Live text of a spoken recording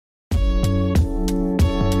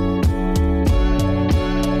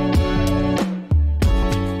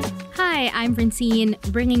I'm Francine,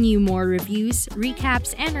 bringing you more reviews,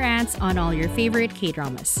 recaps, and rants on all your favorite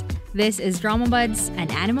K-dramas. This is Drama Buds,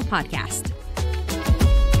 an anime podcast.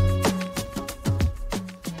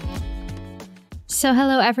 So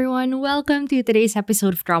hello everyone, welcome to today's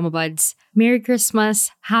episode of Drama Buds. Merry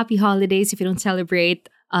Christmas, happy holidays if you don't celebrate.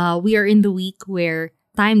 We are in the week where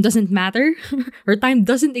time doesn't matter or time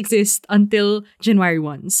doesn't exist until January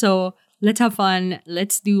 1. So let's have fun.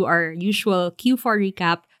 Let's do our usual Q4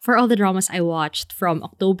 recap for all the dramas I watched from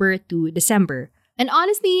October to December. And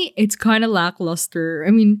honestly, it's kind of lackluster. I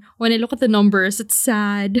mean, when I look at the numbers, it's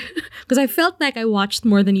sad because I felt like I watched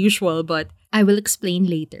more than usual, but I will explain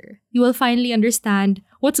later. You will finally understand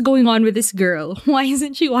what's going on with this girl. Why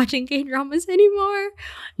isn't she watching K-dramas anymore?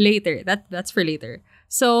 Later. That's for later.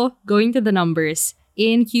 So, going to the numbers.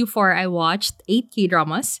 In Q4, I watched 8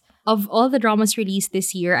 K-dramas. Of all the dramas released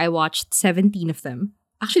this year, I watched 17 of them.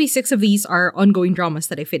 Actually, 6 of these are ongoing dramas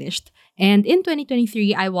that I finished. And in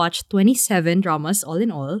 2023, I watched 27 dramas all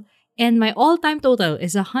in all. And my all-time total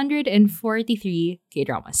is 143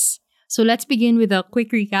 K-dramas. So let's begin with a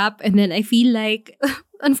quick recap. And then I feel like,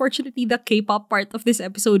 unfortunately, the K-pop part of this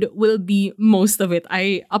episode will be most of it.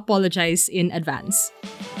 I apologize in advance.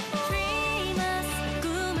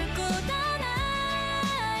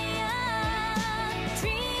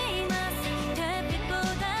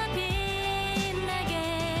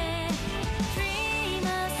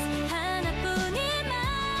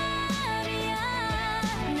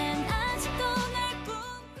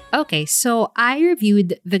 Okay, so I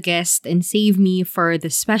reviewed The Guest and Save Me for the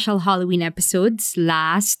special Halloween episodes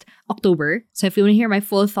last October. So if you want to hear my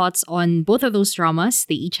full thoughts on both of those dramas,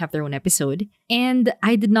 they each have their own episode. And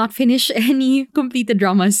I did not finish any completed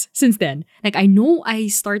dramas since then. Like, I know I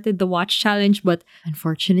started the watch challenge, but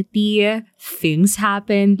unfortunately, things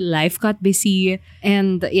happened, life got busy,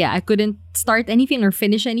 and yeah, I couldn't start anything or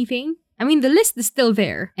finish anything. I mean, the list is still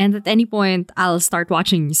there, and at any point, I'll start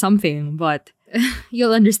watching something, but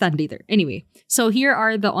you'll understand later. Anyway, so here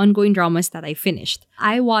are the ongoing dramas that I finished.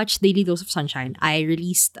 I watched Daily Dose of Sunshine. I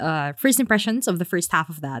released first impressions of the first half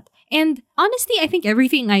of that. And honestly, I think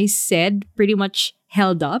everything I said pretty much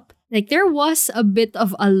held up. Like, there was a bit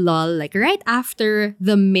of a lull, like right after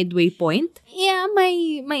the midway point. Yeah,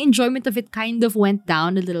 my enjoyment of it kind of went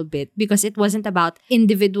down a little bit because it wasn't about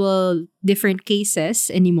individual different cases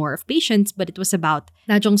anymore of patients, but it was about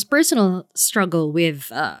Najong's personal struggle with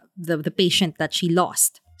the patient that she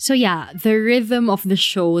lost. So yeah, the rhythm of the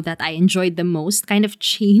show that I enjoyed the most kind of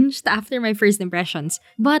changed after my first impressions.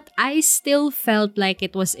 But I still felt like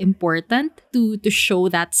it was important to show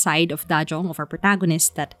that side of Dajong, of our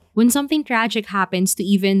protagonist, that when something tragic happens to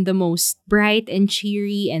even the most bright and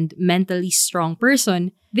cheery and mentally strong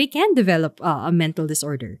person, they can develop a mental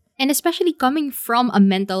disorder. And especially coming from a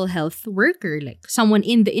mental health worker, like someone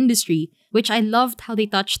in the industry, which I loved how they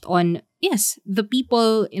touched on, yes, the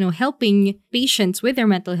people, helping patients with their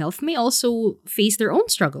mental health may also face their own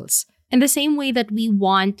struggles. In the same way that we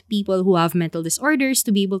want people who have mental disorders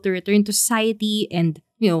to be able to return to society and,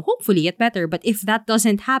 hopefully get better. But if that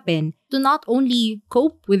doesn't happen, to not only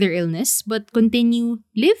cope with their illness, but continue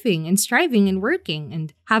living and striving and working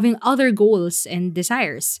and having other goals and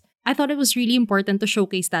desires. I thought it was really important to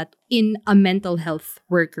showcase that in a mental health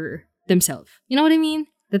worker themselves. You know what I mean?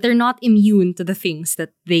 That they're not immune to the things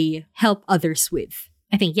that they help others with.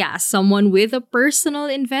 I think, yeah, someone with a personal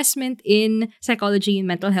investment in psychology and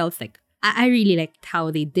mental health, like, I really liked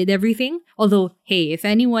how they did everything. Although, hey, if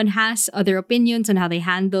anyone has other opinions on how they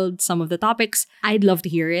handled some of the topics, I'd love to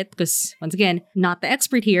hear it because, once again, not the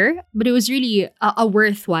expert here, but it was really a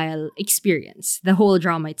worthwhile experience, the whole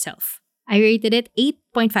drama itself. I rated it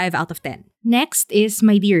 8.5 out of 10. Next is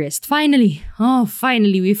My Dearest. Finally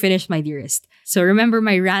we finished My Dearest. So remember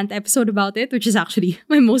my rant episode about it, which is actually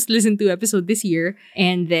my most listened to episode this year.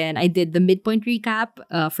 And then I did the midpoint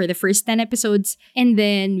recap for the first 10 episodes. And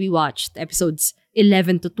then we watched episodes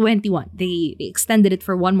 11 to 21. They extended it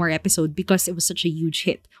for one more episode because it was such a huge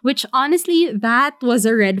hit. Which honestly, that was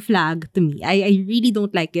a red flag to me. I really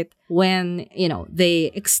don't like it when,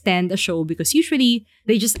 they extend a show because usually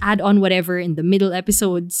they just add on whatever in the middle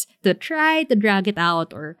episodes to try to drag it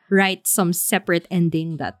out or write some separate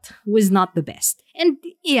ending that was not the best. And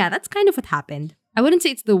yeah, that's kind of what happened. I wouldn't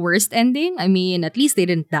say it's the worst ending. I mean, at least they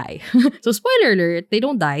didn't die. So spoiler alert, they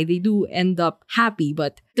don't die. They do end up happy.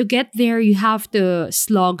 But to get there, you have to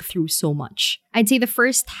slog through so much. I'd say the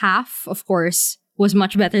first half, of course, was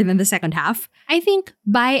much better than the second half. I think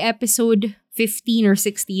by episode 15 or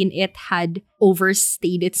 16, it had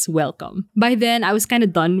overstayed its welcome. By then, I was kind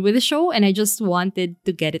of done with the show and I just wanted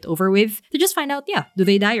to get it over with to just find out, do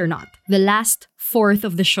they die or not? The last fourth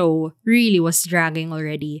of the show really was dragging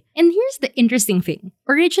already. And here's the interesting thing.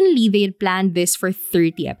 Originally, they had planned this for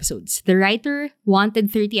 30 episodes. The writer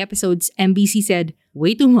wanted 30 episodes. MBC said,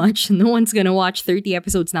 way too much. No one's gonna watch 30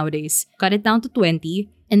 episodes nowadays. Cut it down to 20.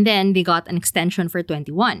 And then they got an extension for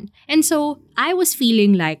 21. And so I was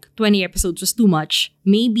feeling like 20 episodes was too much.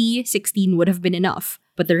 Maybe 16 would have been enough.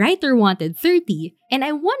 But the writer wanted 30. And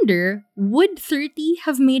I wonder, would 30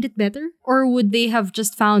 have made it better? Or would they have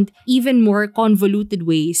just found even more convoluted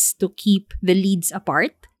ways to keep the leads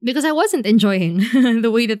apart? Because I wasn't enjoying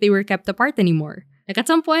the way that they were kept apart anymore. Like at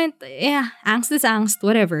some point, angst is angst,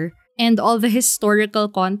 whatever. And all the historical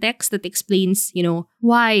context that explains,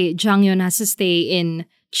 why Jangyeon has to stay in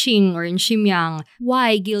Qing or in Ximyang,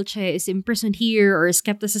 why Gilche is imprisoned here or is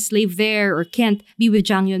kept as a slave there or can't be with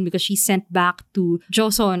Jangyeon because she's sent back to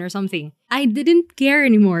Joseon or something. I didn't care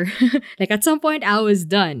anymore. Like at some point, I was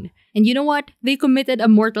done. And you know what? They committed a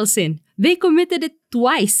mortal sin. They committed it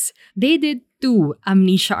twice. They did 2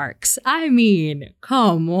 amnesia arcs. I mean,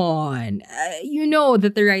 come on. You know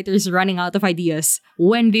that the writer's running out of ideas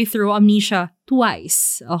when they throw amnesia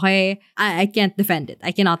twice, okay? I can't defend it.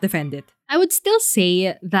 I cannot defend it. I would still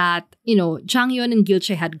say that, Jangyeon and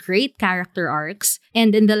Gilche had great character arcs.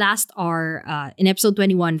 And in the last R, in episode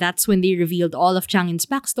 21, that's when they revealed all of Jangyeon's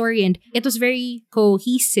backstory. And it was very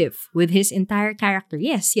cohesive with his entire character.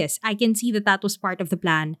 Yes, I can see that was part of the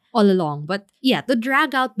plan all along. But yeah, to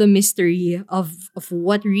drag out the mystery of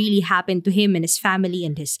what really happened to him and his family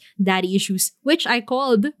and his daddy issues, which I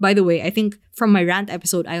called, by the way, I think from my rant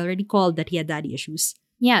episode, I already called that he had daddy issues.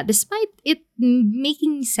 Yeah, despite it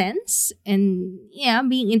making sense and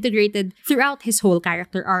being integrated throughout his whole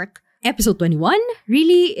character arc, episode 21,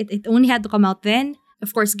 really, it only had to come out then.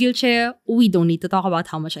 Of course, Gilche, we don't need to talk about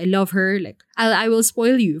how much I love her. Like, I will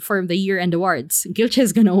spoil you for the year-end awards. Gilche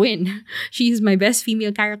is gonna win. She's my best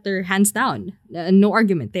female character, hands down. No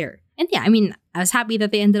argument there. And yeah, I mean, I was happy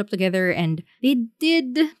that they ended up together and they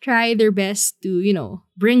did try their best to,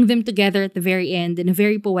 bring them together at the very end in a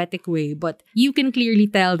very poetic way. But you can clearly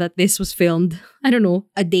tell that this was filmed, I don't know,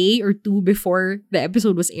 a day or 2 before the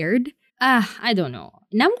episode was aired. I don't know.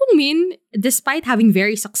 Nam Kung-min, despite having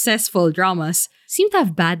very successful dramas, seemed to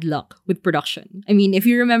have bad luck with production. I mean, if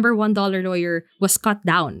you remember, $1 Lawyer was cut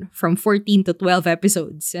down from 14 to 12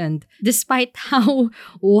 episodes. And despite how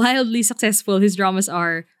wildly successful his dramas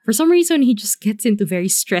are, for some reason, he just gets into very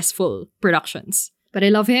stressful productions. But I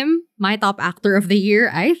love him. My top actor of the year,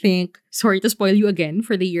 I think. Sorry to spoil you again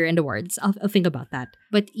for the year-end awards. I'll think about that.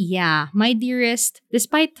 But yeah, my Dearest,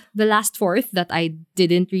 despite the last fourth that I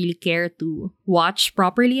didn't really care to watch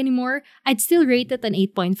properly anymore, I'd still rate it an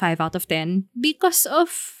 8.5 out of 10 because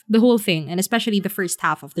of the whole thing and especially the first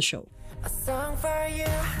half of the show. A song for you.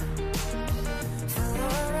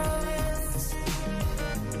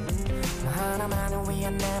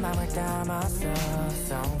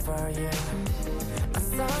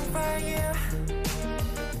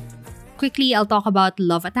 Quickly, I'll talk about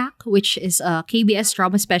Love Attack, which is a KBS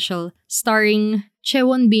drama special starring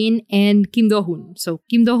Chaewon Bin and Kim Do-hoon. So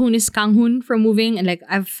Kim Do-hoon is Kang-hoon from Moving, and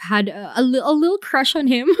I've had a little crush on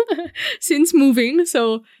him since Moving.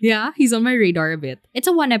 So yeah, he's on my radar a bit. It's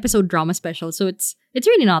a 1-episode drama special, so it's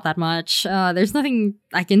really not that much. There's nothing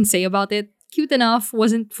I can say about it. Cute enough,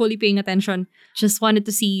 wasn't fully paying attention. Just wanted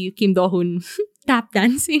to see Kim Do-hoon tap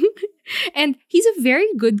dancing. And he's a very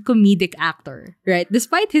good comedic actor, right?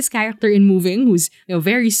 Despite his character in Moving, who's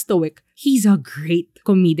very stoic, he's a great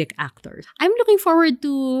comedic actor. I'm looking forward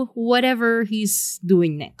to whatever he's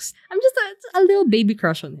doing next. I'm just a little baby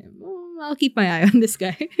crush on him. I'll keep my eye on this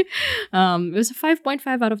guy. It was a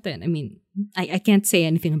 5.5 out of 10. I mean, I can't say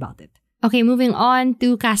anything about it. Okay, moving on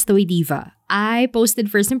to Castaway Diva. I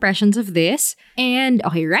posted first impressions of this, and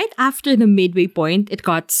right after the midway point, it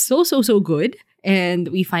got so good. And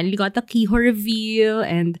we finally got the Kiho reveal.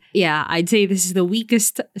 And yeah, I'd say this is the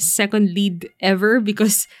weakest second lead ever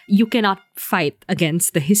because you cannot fight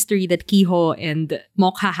against the history that Kiho and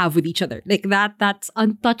Mokha have with each other. Like that's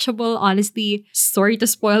untouchable, honestly. Sorry to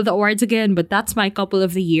spoil the awards again, but that's my couple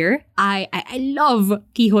of the year. I love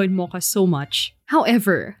Kiho and Mokha so much.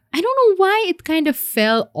 However, I don't know why it kind of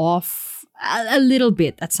fell off a little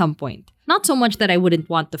bit at some point. Not so much that I wouldn't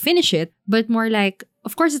want to finish it, but more like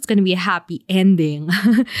of course it's gonna be a happy ending.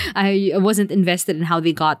 I wasn't invested in how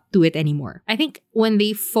they got to it anymore. I think when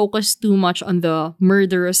they focused too much on the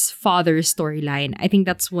murderous father storyline, I think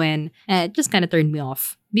that's when it just kind of turned me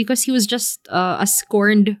off. Because he was just a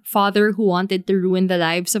scorned father who wanted to ruin the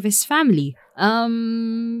lives of his family.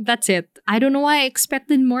 That's it. I don't know why I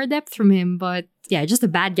expected more depth from him, but yeah, just a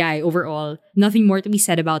bad guy overall. Nothing more to be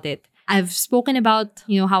said about it. I've spoken about,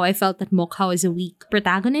 how I felt that Mokhao is a weak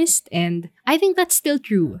protagonist, and I think that's still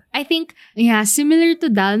true. I think, similar to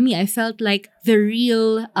Dalmi, I felt like the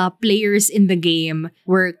real players in the game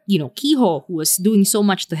were, Kiho, who was doing so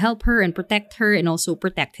much to help her and protect her and also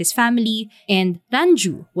protect his family, and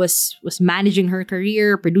Ranju was managing her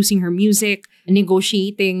career, producing her music,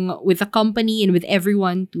 negotiating with the company and with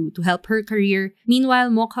everyone to help her career. Meanwhile,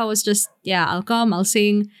 Mokhao was just, I'll come, I'll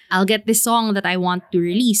sing, I'll get this song that I want to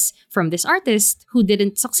release from this artist who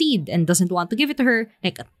didn't succeed and doesn't want to give it to her.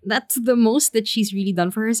 Like, that's the most that she's really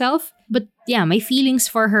done for herself. But yeah, my feelings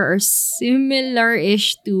for her are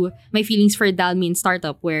similar-ish to my feelings for Dalmi in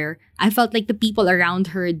Startup, where I felt like the people around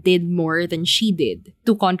her did more than she did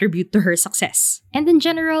to contribute to her success. And in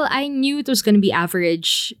general, I knew it was going to be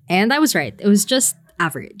average, and I was right. It was just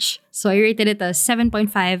average. So I rated it a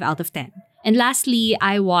 7.5 out of 10. And lastly,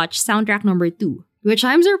 I watched soundtrack number 2, which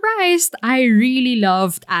I'm surprised I really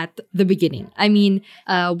loved at the beginning. I mean,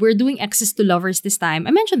 we're doing Access to Lovers this time.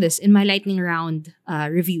 I mentioned this in my lightning round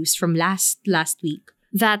reviews from last week,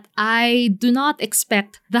 that I do not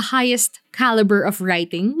expect the highest caliber of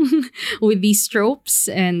writing with these tropes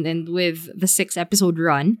and with the 6-episode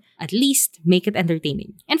run. At least make it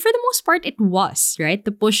entertaining. And for the most part, it was, right?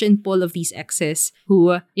 The push and pull of these exes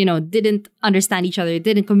who, didn't understand each other,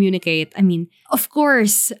 didn't communicate. I mean, of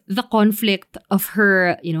course, the conflict of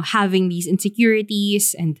her, having these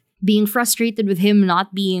insecurities and being frustrated with him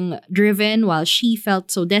not being driven while she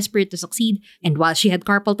felt so desperate to succeed. And while she had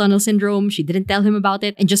carpal tunnel syndrome, she didn't tell him about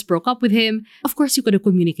it and just broke up with him. Of course, you could have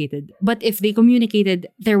communicated. But if they communicated,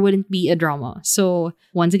 there wouldn't be a drama. So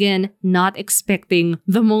once again, not expecting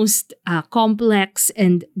the most complex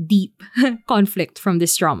and deep conflict from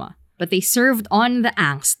this drama. But they served on the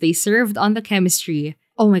angst. They served on the chemistry.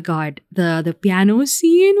 Oh my god, the piano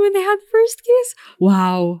scene when they had the first kiss.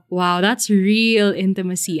 Wow, that's real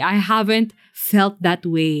intimacy. I haven't felt that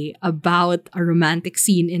way about a romantic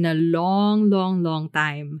scene in a long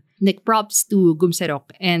time. Like, props to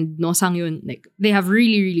Gumserok and No Sang-yoon. Like, they have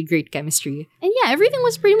really, really great chemistry. And yeah, everything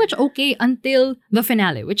was pretty much okay until the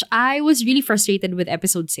finale, which I was really frustrated with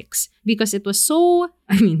episode 6 because it was so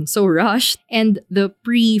rushed. And the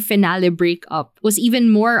pre-finale breakup was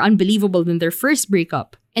even more unbelievable than their first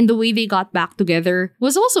breakup. And the way they got back together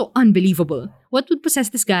was also unbelievable. What would possess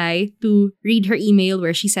this guy to read her email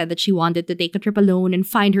where she said that she wanted to take a trip alone and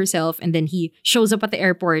find herself, and then he shows up at the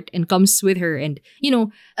airport and comes with her, and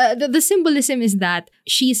the symbolism is that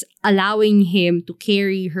she's allowing him to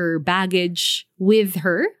carry her baggage with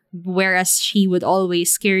her, whereas she would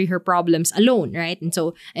always carry her problems alone, right? And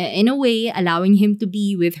so, in a way, allowing him to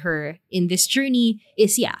be with her in this journey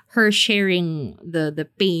is, her sharing the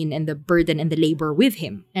pain and the burden and the labor with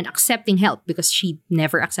him and accepting help because she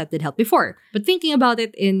never accepted help before. But thinking about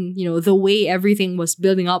it in, the way everything was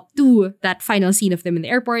building up to that final scene of them in the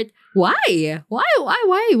airport, why? Why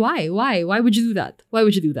would you do that? Why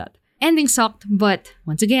would you do that? Ending sucked, but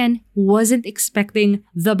once again, wasn't expecting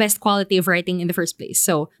the best quality of writing in the first place.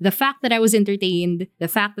 So the fact that I was entertained, the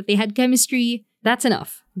fact that they had chemistry, that's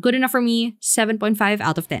enough. Good enough for me, 7.5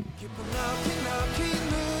 out of 10.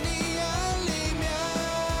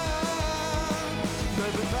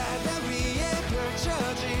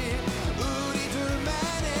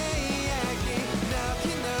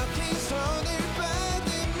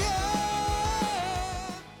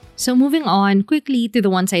 So moving on quickly to the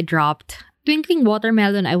ones I dropped. Twinkling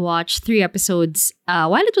Watermelon, I watched 3 episodes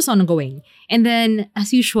while it was ongoing. And then,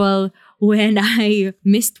 as usual, when I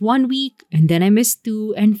missed 1 week, and then I missed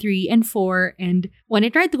 2 and 3 and 4, and when I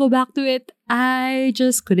tried to go back to it, I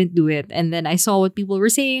just couldn't do it. And then I saw what people were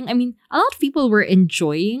saying. I mean, a lot of people were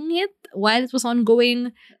enjoying it while it was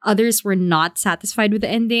ongoing. Others were not satisfied with the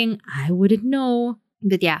ending. I wouldn't know.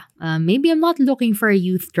 But maybe I'm not looking for a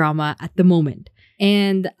youth drama at the moment.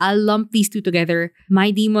 And I'll lump these two together.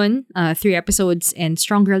 My Demon, 3 episodes, and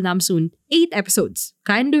Strong Girl Namsoon, 8 episodes.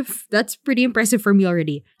 That's pretty impressive for me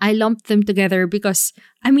already. I lumped them together because,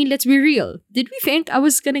 let's be real. Did we think I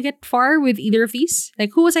was gonna get far with either of these?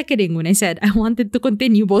 Like, who was I kidding when I said I wanted to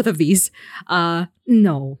continue both of these?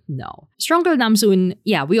 No. Strong Girl Namsoon,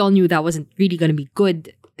 we all knew that wasn't really gonna be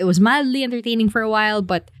good. It was mildly entertaining for a while,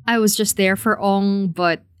 but I was just there for Ong,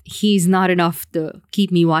 but he's not enough to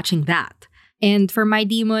keep me watching that. And for My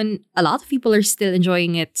Demon, a lot of people are still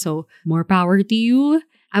enjoying it, so more power to you.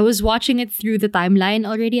 I was watching it through the timeline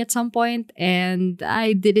already at some point, and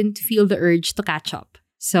I didn't feel the urge to catch up.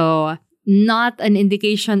 So, not an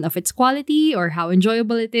indication of its quality or how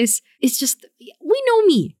enjoyable it is. It's just, we know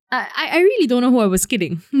me. I really don't know who I was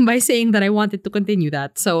kidding by saying that I wanted to continue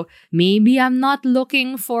that. So maybe I'm not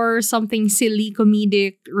looking for something silly,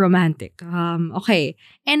 comedic, romantic. Okay.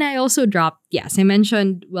 And I also dropped, yes, I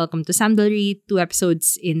mentioned Welcome to Samdalri, 2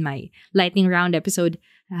 episodes in my lightning round episode.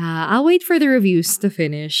 I'll wait for the reviews to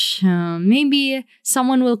finish. Maybe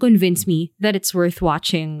someone will convince me that it's worth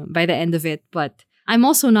watching by the end of it, but I'm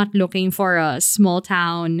also not looking for a small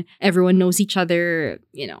town, everyone knows each other,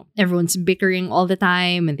 everyone's bickering all the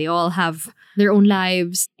time and they all have their own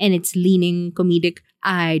lives and it's leaning comedic.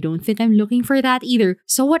 I don't think I'm looking for that either.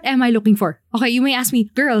 So what am I looking for? Okay, you may ask me,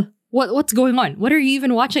 girl, what's going on? What are you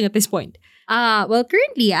even watching at this point? Well,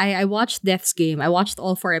 currently I watched Death's Game. I watched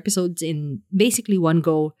all 4 episodes in basically one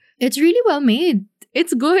go. It's really well made.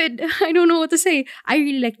 It's good. I don't know what to say. I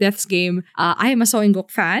really like Death's Game. I am a So In-guk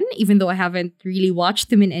fan, even though I haven't really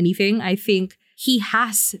watched him in anything. I think he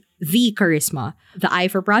has the charisma. The eye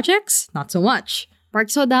for projects, not so much. Park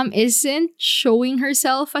So-dam isn't showing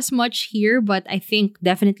herself as much here, but I think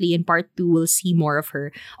definitely in part 2 we'll see more of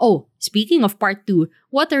her. Oh, speaking of part 2,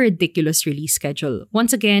 what a ridiculous release schedule.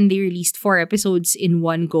 Once again, they released 4 episodes in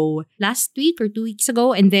one go last week or 2 weeks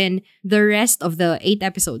ago, and then the rest of the 8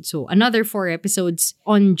 episodes, so another 4 episodes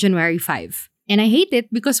on January 5. And I hate it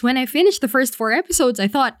because when I finished the first 4 episodes, I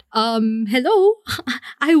thought, hello?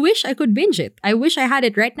 I wish I could binge it. I wish I had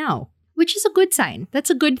it right now. Which is a good sign.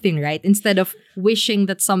 That's a good thing, right? Instead of wishing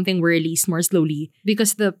that something were released more slowly,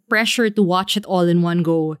 because the pressure to watch it all in one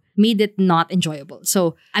go made it not enjoyable.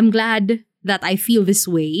 So I'm glad that I feel this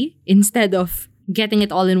way instead of getting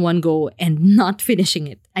it all in one go and not finishing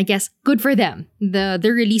it. I guess good for them. The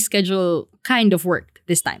release schedule kind of worked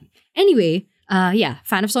this time. Anyway,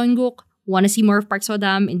 fan of So In-guk. Want to see more of Park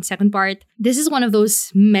So-dam in second part. This is one of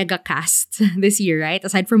those mega casts this year, right?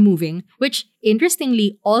 Aside from Moving, which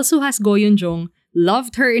interestingly also has Go Yoon-jung.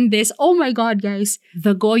 Loved her in this. Oh my god, guys.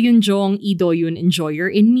 The Go Yoon-jung Lee Do-yoon enjoyer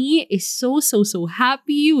in me is so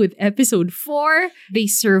happy with episode 4. They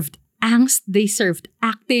served angst. They served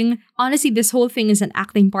acting. Honestly, this whole thing is an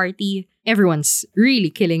acting party. Everyone's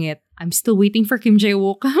really killing it. I'm still waiting for Kim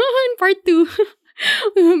Jae-wook in part 2.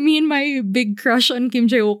 Me and my big crush on Kim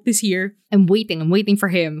Jae-wook this year. I'm waiting for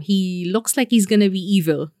him. He looks like he's gonna be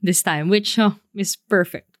evil this time, which is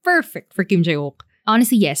perfect. Perfect for Kim Jae-wook.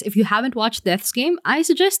 Honestly, yes, if you haven't watched Death's Game, I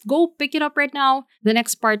suggest go pick it up right now. The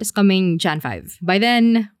next part is coming Jan 5. By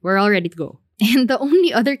then, we're all ready to go. And the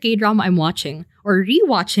only other K-drama I'm watching, or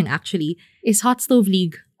rewatching actually, is Hot Stove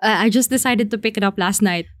League. I just decided to pick it up last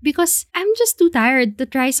night because I'm just too tired to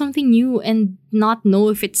try something new and not know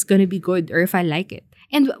if it's gonna be good or if I like it.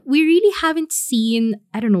 And we really haven't seen,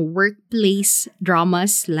 workplace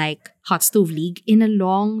dramas like Hot Stove League in a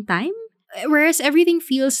long time. Whereas everything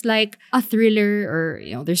feels like a thriller or,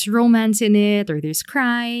 there's romance in it or there's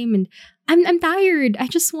crime. And I'm tired. I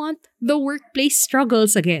just want the workplace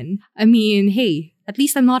struggles again. I mean, hey, at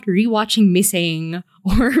least I'm not rewatching Missing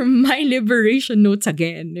or My Liberation Notes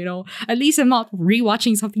again, At least I'm not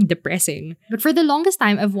rewatching something depressing. But for the longest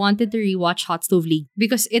time, I've wanted to rewatch Hot Stove League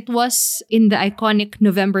because it was in the iconic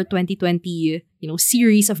November 2020,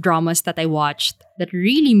 series of dramas that I watched that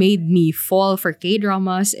really made me fall for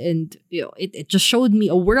K-dramas, and it just showed me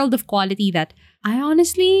a world of quality that I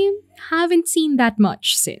honestly haven't seen that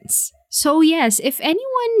much since. So yes, if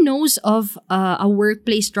anyone knows of a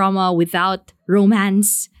workplace drama without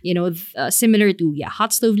romance, similar to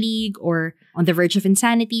Hot Stove League or On the Verge of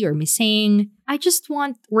Insanity or Missing, I just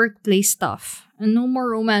want workplace stuff. And no more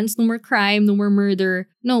romance, no more crime, no more murder.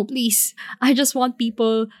 No, please. I just want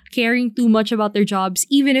people caring too much about their jobs,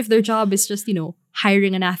 even if their job is just,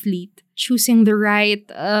 hiring an athlete, choosing the right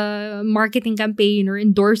marketing campaign or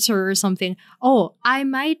endorser or something. Oh, I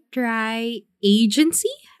might try Agency.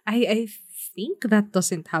 I think that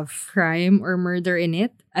doesn't have crime or murder in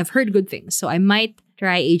it. I've heard good things, so I might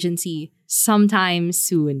try Agency sometime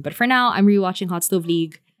soon. But for now, I'm rewatching Hot Stove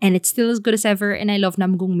League, and it's still as good as ever, and I love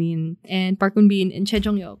Nam Gong-min and Park Eun-bin and Choi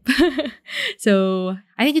Jong-yeop. So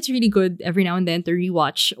I think it's really good every now and then to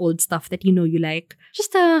rewatch old stuff that you like.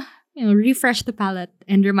 Just to refresh the palate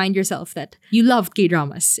and remind yourself that you loved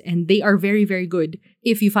K-dramas, and they are very, very good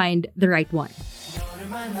if you find the right one.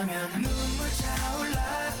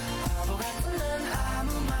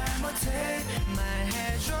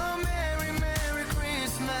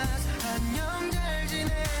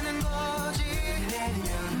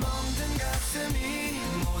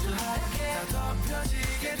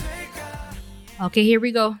 Okay, here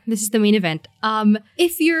we go. This is the main event.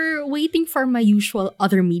 If you're waiting for my usual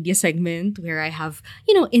other media segment where I have,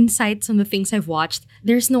 insights on the things I've watched,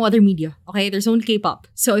 there's no other media. Okay, there's only K-pop.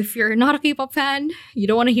 So if you're not a K-pop fan, you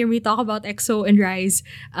don't want to hear me talk about EXO and RIIZE,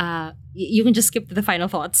 you can just skip to the final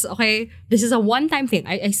thoughts. Okay, this is a one-time thing.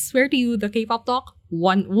 I swear to you, the K-pop talk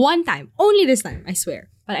one time, only this time. I swear.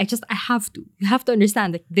 But I have to. You have to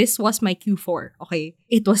understand that this was my Q4. Okay,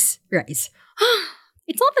 it was RIIZE.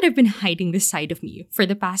 It's not that I've been hiding this side of me for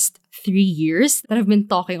the past 3 years that I've been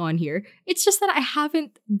talking on here. It's just that I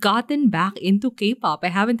haven't gotten back into K-pop. I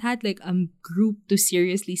haven't had like a group to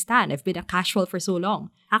seriously stan. I've been a casual for so long.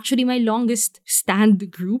 Actually, my longest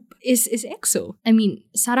stand group is EXO. I mean,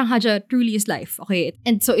 Sarang Haja truly is life. Okay,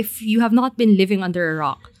 and so if you have not been living under a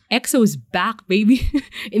rock, EXO's back, baby.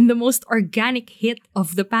 In the most organic hit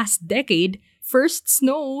of the past decade, First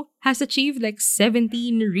Snow has achieved like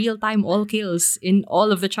 17 real-time all kills in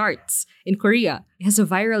all of the charts in Korea. It has a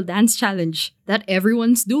viral dance challenge that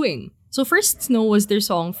everyone's doing. So First Snow was their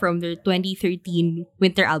song from their 2013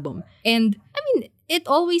 winter album. And I mean, it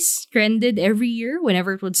always trended every year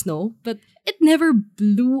whenever it would snow, but it never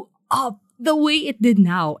blew up the way it did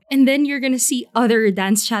now. And then you're gonna see other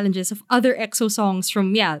dance challenges of other EXO songs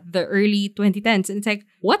from, the early 2010s. And it's like,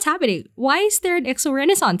 what's happening? Why is there an EXO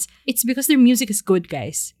renaissance? It's because their music is good,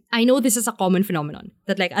 guys. I know this is a common phenomenon.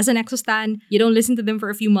 That like, as an EXO stan, you don't listen to them for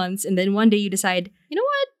a few months, and then one day you decide, you know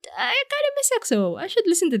what? I kind of miss EXO. I should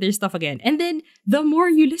listen to their stuff again. And then the more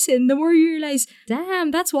you listen, the more you realize,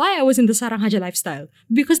 damn, that's why I was in the Sarang Haja lifestyle.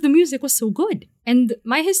 Because the music was so good. And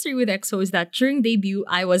my history with EXO is that during debut,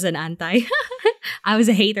 I was an anti. I was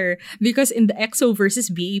a hater. Because in the EXO versus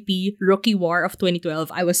BAP Rookie War of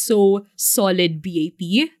 2012, I was so solid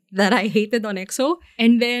BAP that I hated on EXO.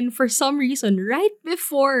 And then for some reason, right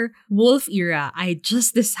before Wolf era, I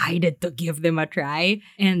just decided to give them a try.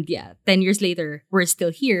 And 10 years later, we're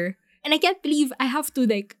still here. And I can't believe I have to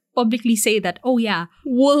like publicly say that,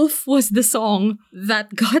 Wolf was the song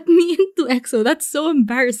that got me into EXO. That's so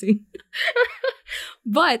embarrassing.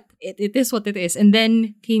 But it is what it is. And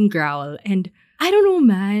then came Growl. And I don't know,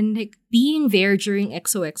 man, like being there during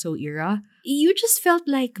XOXO era, you just felt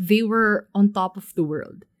like they were on top of the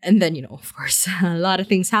world. And then, of course, a lot of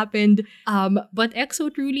things happened. But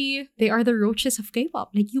EXO truly, they are the roaches of K-pop.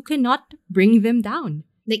 Like, you cannot bring them down.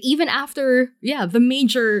 Like, even after, the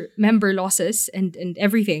major member losses and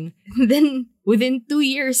everything, then within 2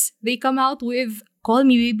 years, they come out with Call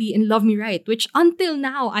Me Baby and Love Me Right, which until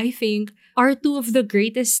now, I think, are two of the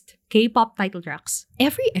greatest K-pop title tracks.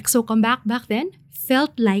 Every EXO comeback back then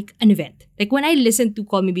felt like an event. Like when I listened to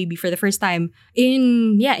Call Me Baby for the first time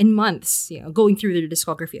in months, going through their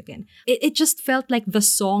discography again, it just felt like the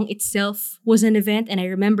song itself was an event. And I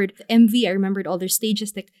remembered the MV, I remembered all their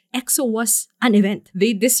stages. Like EXO was an event.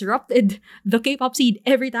 They disrupted the K-pop scene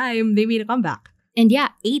every time they made a comeback. And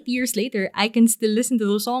 8 years later, I can still listen to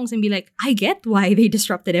those songs and be like, I get why they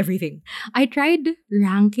disrupted everything. I tried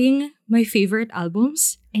ranking my favorite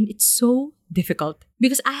albums and it's so difficult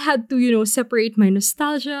because I had to, separate my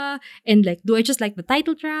nostalgia and like, do I just like the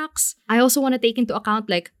title tracks? I also want to take into account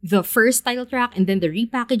like the first title track and then the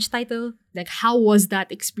repackaged title. Like, how was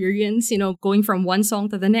that experience, going from one song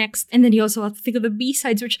to the next? And then you also have to think of the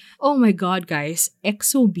B-sides, which, oh my God, guys,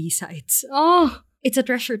 EXO B-sides. Oh, it's a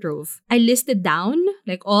treasure trove. I listed down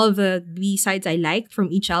like all the B-sides I liked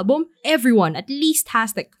from each album. Everyone at least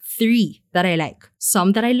has like 3 that I like.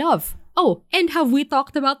 Some that I love. Oh, and have we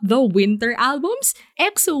talked about the winter albums?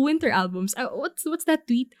 EXO winter albums. What's that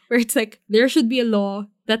tweet where it's like, there should be a law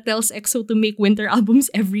that tells EXO to make winter albums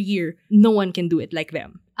every year. No one can do it like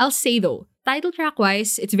them. I'll say though, title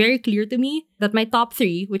track-wise, it's very clear to me that my top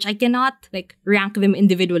 3, which I cannot like rank them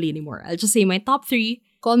individually anymore. I'll just say my top 3,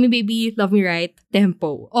 Call Me Baby, Love Me Right,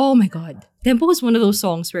 Tempo. Oh my God. Tempo is one of those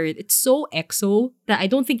songs where it's so EXO that I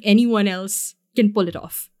don't think anyone else can pull it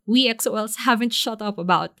off. We EXOLs haven't shut up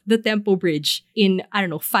about the Tempo bridge in,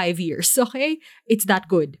 5 years, okay? It's that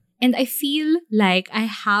good. And I feel like I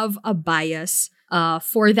have a bias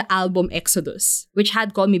for the album Exodus, which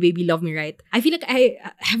had Call Me Baby, Love Me Right. I feel like I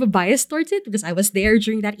have a bias towards it because I was there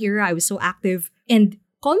during that era. I was so active. And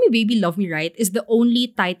Call Me Baby, Love Me Right is the only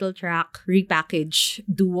title track repackage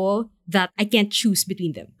duo that I can't choose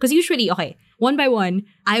between them. Because usually, one by one,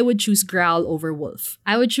 I would choose Growl over Wolf.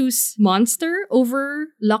 I would choose Monster over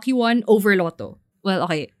Lucky One over Lotto. Well,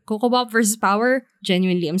 Kpop versus Power,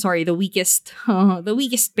 genuinely, I'm sorry, the weakest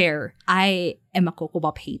pair. I am a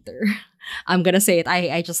Kpop hater. I'm gonna say it,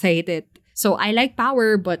 I just hate it. So I like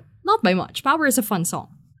Power, but not by much. Power is a fun song.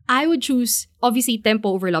 I would choose, obviously, Tempo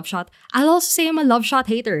over Love Shot. I'll also say I'm a Love Shot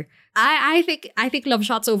hater. I think Love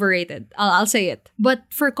Shot's overrated. I'll say it. But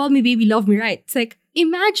for Call Me Baby, Love Me Right, it's like,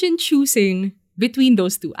 imagine choosing between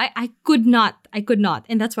those two. I could not.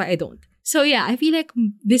 And that's why I don't. So yeah, I feel like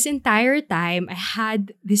this entire time I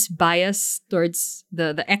had this bias towards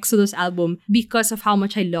the Exodus album because of how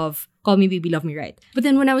much I love Call Me Baby, Love Me Right. But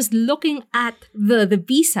then when I was looking at the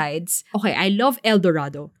B-sides, okay, I love El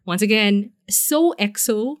Dorado. Once again, so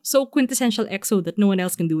EXO, so quintessential EXO that no one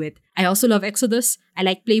else can do it. I also love Exodus. I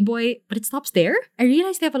like Playboy, but it stops there. I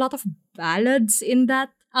realized they have a lot of ballads in that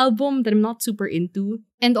album that I'm not super into.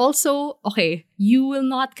 And also, okay, you will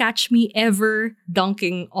not catch me ever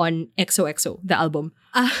dunking on XOXO, the album.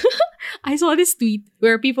 I saw this tweet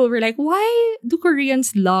where people were like, why do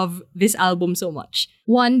Koreans love this album so much?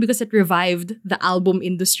 One, because it revived the album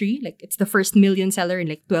industry. Like, it's the first million seller in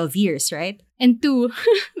like 12 years, right? And two,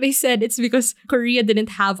 they said it's because Korea didn't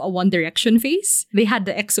have a One Direction phase. They had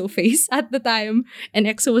the EXO phase at the time, and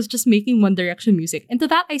EXO was just making One Direction music. And to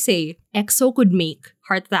that I say, EXO could make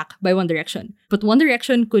Heart Attack by One Direction, but One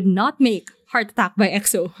Direction could not make Heart Attack by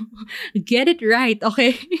EXO. Get it right,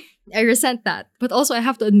 okay? I resent that. But also, I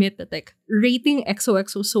have to admit that like rating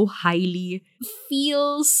XOXO so highly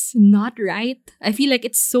feels not right. I feel like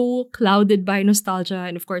it's so clouded by nostalgia.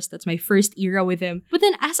 And of course, that's my first era with them. But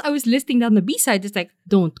then as I was listing down the B-side, it's like,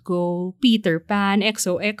 Don't Go, Peter Pan,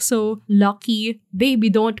 XOXO, Lucky, Baby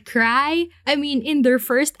Don't Cry. I mean, in their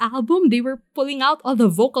first album, they were pulling out all the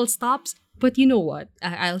vocal stops. But you know what?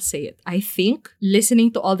 I'll say it. I think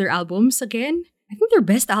listening to all their albums again, I think their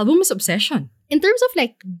best album is Obsession. In terms of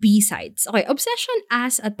like B-sides, okay, Obsession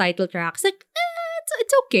as a title track, it's like,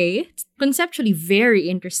 it's okay. It's conceptually very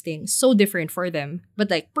interesting. So different for them. But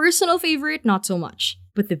like personal favorite, not so much.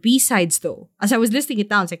 But the B-sides though, as I was listing it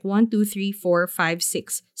down, it's like 1, 2, 3, 4, 5,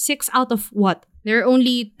 6. 6 out of what? There are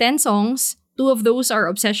only 10 songs. 2 of those are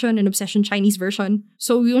Obsession and Obsession Chinese version.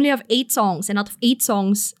 So we only have 8 songs. And out of 8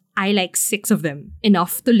 songs, I like 6 of them.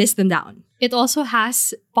 Enough to list them down. It also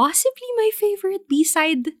has possibly my favorite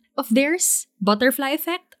B-side of theirs, Butterfly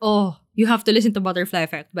Effect. Oh, you have to listen to Butterfly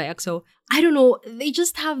Effect by EXO. I don't know, they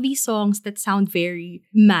just have these songs that sound very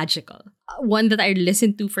magical. One that I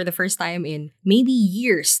listened to for the first time in maybe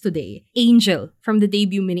years today, Angel from the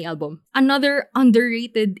debut mini album. Another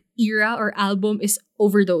underrated era or album is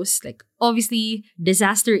Overdose. Like, obviously,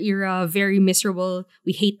 disaster era, very miserable.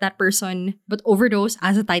 We hate that person. But Overdose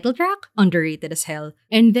as a title track, underrated as hell.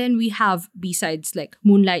 And then we have B-sides like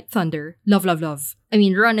Moonlight, Thunder, Love, Love, Love. I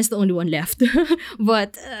mean, Run is the only one left.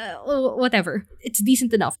 But whatever. It's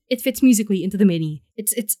decent enough. It fits musically into the mini.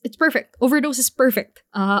 It's perfect. Overdose is perfect.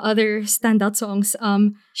 Other standout songs.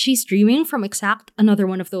 She's Dreaming from Exact. Another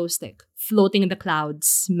one of those like floating in the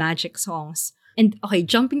clouds, magic songs. And okay,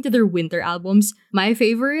 jumping to their winter albums, my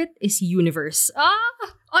favorite is Universe.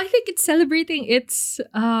 I think it's celebrating its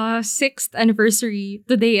 6th anniversary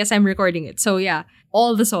today as I'm recording it. So yeah,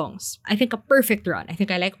 all the songs. I think a perfect run. I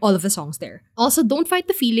think I like all of the songs there. Also, Don't Fight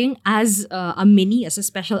the Feeling as a mini, as a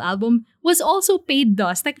special album, was also paid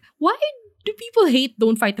dust. Like, why do people hate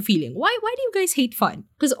Don't Fight the Feeling? Why do you guys hate Fun?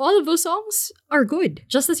 Because all of those songs are good.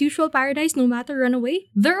 Just As Usual, Paradise, No Matter, Runaway.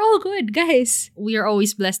 They're all good, guys. We are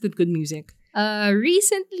always blessed with good music.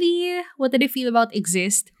 Recently, what did I feel about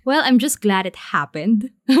Exist? Well, I'm just glad it happened.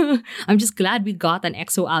 I'm just glad we got an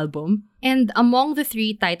EXO album. And among the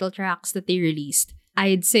 3 title tracks that they released,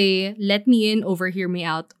 I'd say Let Me In over Hear Me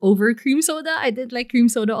Out over Cream Soda. I didn't like Cream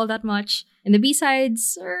Soda all that much. And the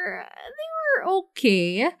B-sides they were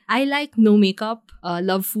okay. I like No Makeup,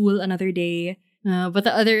 Love Fool, Another Day. But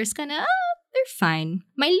the others kinda, they're fine.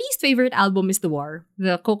 My least favorite album is The War.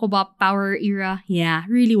 The Coco Bop Power era, yeah,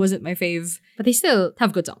 really wasn't my fave. But they still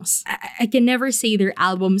have good songs. I can never say their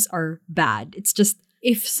albums are bad. It's just,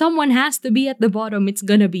 if someone has to be at the bottom, it's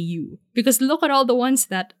gonna be you. Because look at all the ones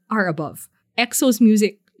that are above. EXO's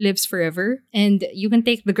music lives forever. And you can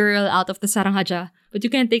take the girl out of the Saranghaja, but you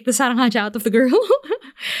can't take the Saranghaja out of the girl.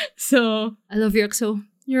 So, I love you, EXO.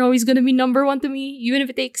 You're always gonna be number 1 to me, even if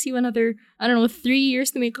it takes you another, 3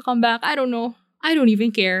 years to make a comeback. I don't know. I don't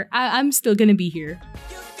even care. I'm still gonna be here.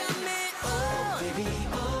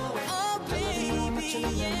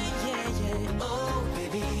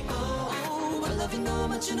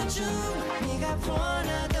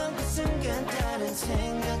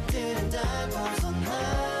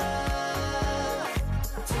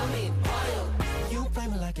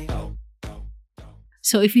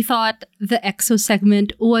 So if you thought the EXO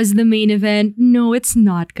segment was the main event, no, it's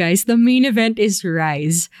not, guys. The main event is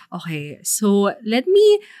RIIZE. Okay, so let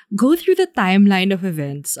me go through the timeline of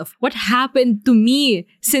events of what happened to me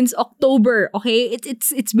since October. Okay,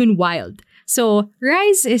 it's been wild. So,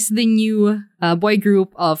 RIIZE is the new boy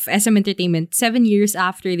group of SM Entertainment 7 years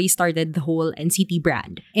after they started the whole NCT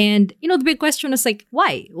brand. And, the big question was like,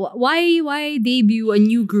 why? Why debut a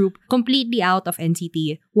new group completely out of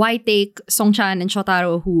NCT? Why take Songchan and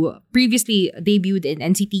Shotaro, who previously debuted in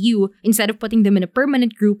NCT U, instead of putting them in a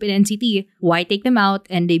permanent group in NCT, why take them out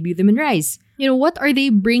and debut them in RIIZE? What are they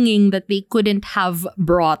bringing that they couldn't have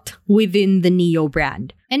brought within the Neo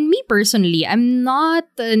brand? And me personally, I'm not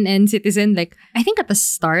an N-citizen. Like, I think at the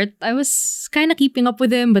start, I was kind of keeping up with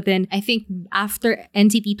them. But then I think after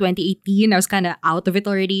NCT 2018, I was kind of out of it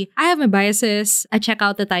already. I have my biases. I check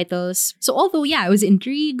out the titles. So although, I was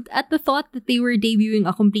intrigued at the thought that they were debuting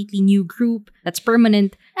a completely new group that's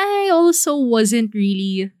permanent, I also wasn't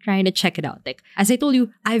really trying to check it out. Like, as I told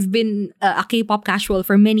you, I've been a K-pop casual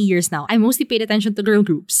for many years now. I mostly paid attention to girl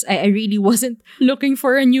groups. I really wasn't looking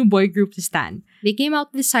for a new boy group to stan. They came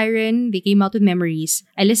out with Siren. They came out with Memories.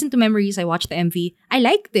 I listened to Memories. I watched the MV. I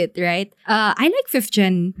liked it, right? I like 5th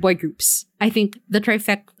gen boy groups. I think the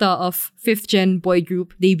trifecta of 5th gen boy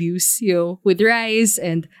group debuts, with RIIZE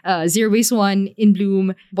and Zero Base One, In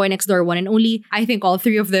Bloom, Boy Next Door, One and Only. I think all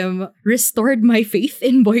 3 of them restored my faith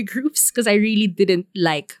in boy groups because I really didn't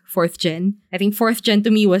like 4th gen. I think 4th gen to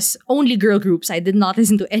me was only girl groups. I did not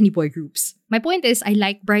listen to any boy groups. My point is, I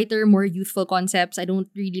like brighter, more youthful concepts. I don't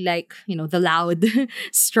really like, the loud,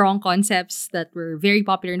 strong concepts that were very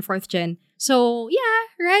popular in 4th gen. So,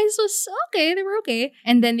 RIIZE was okay. They were okay.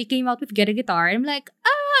 And then they came out with Get a Guitar. And I'm like,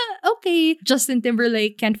 okay. Justin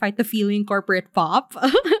Timberlake Can't Fight the Feeling corporate pop.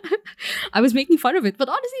 I was making fun of it. But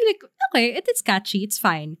honestly, okay, it's catchy. It's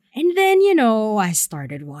fine. And then, I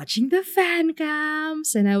started watching the fan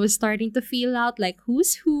cams. And I was starting to feel out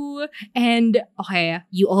who's who. And, okay,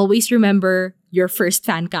 you always remember your first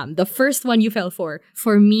fan cam, the first one you fell for.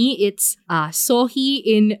 For me, it's Sohee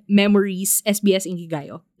in Memories, SBS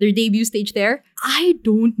Inkigayo. Their debut stage there. I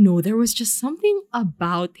don't know. There was just something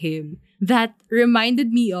about him that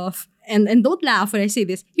reminded me of, and don't laugh when I say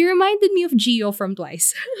this, he reminded me of Gio from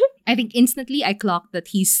Twice. I think instantly I clocked that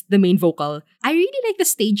he's the main vocal. I really like the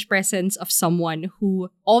stage presence of someone who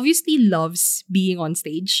obviously loves being on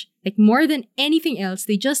stage. Like, more than anything else,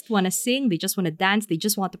 they just want to sing, they just want to dance, they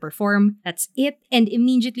just want to perform. That's it. And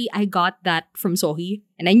immediately I got that from Sohee.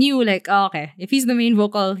 And I knew, okay, if he's the main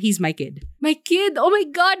vocal, he's my kid. My kid! Oh my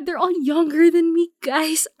god, they're all younger than me,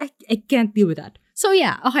 guys. I can't deal with that. So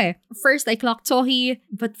okay. First I clocked Sohee,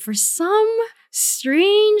 but for some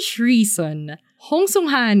strange reason, Hong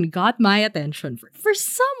Sung-han got my attention for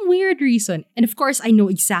some weird reason. And of course, I know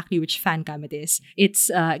exactly which fan cam it is. It's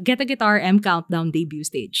Get a Guitar M Countdown debut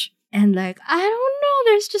stage. And I don't know,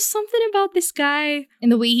 there's just something about this guy and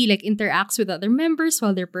the way he interacts with other members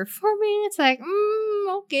while they're performing. It's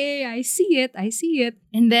okay, I see it.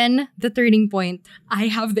 And then the turning point, I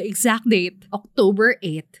have the exact date, October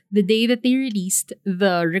 8th, the day that they released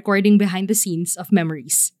the recording behind the scenes of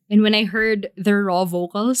Memories. And when I heard their raw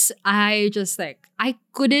vocals, I just I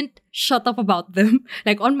couldn't shut up about them.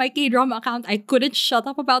 On my K-drama account, I couldn't shut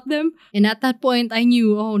up about them. And at that point, I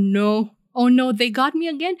knew, oh no, they got me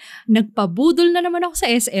again. Nagpabudol na naman ako sa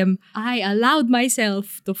SM. I allowed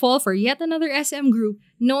myself to fall for yet another SM group,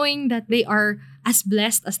 knowing that they are as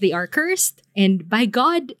blessed as they are cursed. And by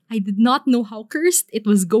God, I did not know how cursed it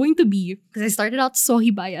was going to be. Because I started out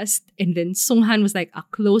Sohee biased, and then Sunghan was a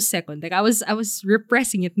close second. I was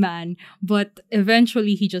repressing it, man. But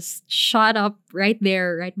eventually, he just shot up right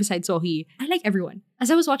there, right beside Sohee. I like everyone. As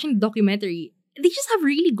I was watching the documentary, they just have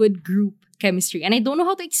really good group chemistry. And I don't know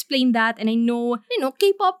how to explain that. And I know,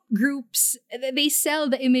 K-pop groups, they sell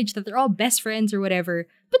the image that they're all best friends or whatever.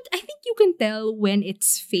 But I think you can tell when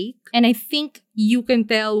it's fake. And I think you can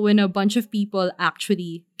tell when a bunch of people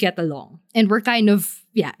actually get along. And we're kind of,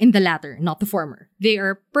 in the latter, not the former. They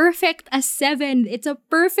are perfect as 7. It's a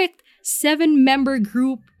perfect 7-member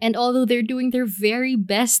group. And although they're doing their very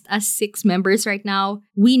best as 6 members right now,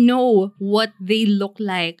 we know what they look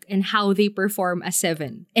like and how they perform as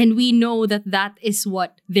 7. And we know that that is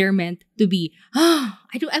what they're meant to be.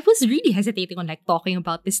 I was really hesitating on talking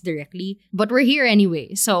about this directly, but we're here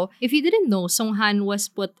anyway. So if you didn't know, Sunghan was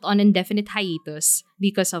put on indefinite hiatus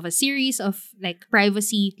because of a series of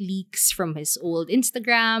privacy leaks from his old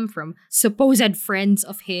Instagram, from supposed friends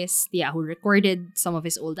of his, who recorded some of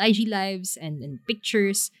his old IG lives and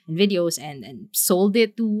pictures and videos and sold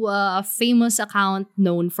it to a famous account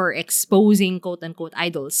known for exposing quote-unquote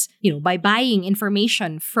idols, by buying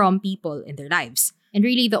information from people in their lives. And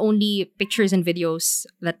really, the only pictures and videos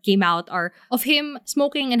that came out are of him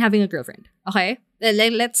smoking and having a girlfriend. Okay?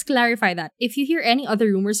 Let's clarify that. If you hear any other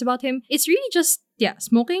rumors about him, it's really just,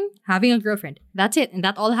 smoking, having a girlfriend. That's it. And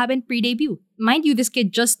that all happened pre-debut. mind you, this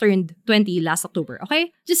kid just turned 20 last October,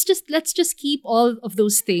 okay? Let's just keep all of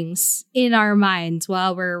those things in our minds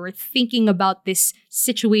while we're thinking about this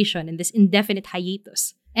situation and this indefinite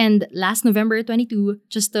hiatus. And last November 22,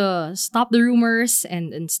 just to stop the rumors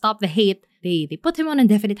and stop the hate, they put him on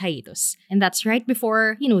indefinite hiatus. And that's right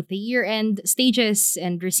before, the year-end stages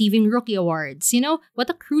and receiving rookie awards. What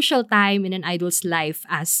a crucial time in an idol's life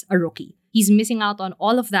as a rookie. He's missing out on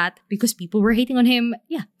all of that because people were hating on him,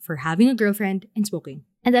 for having a girlfriend and smoking.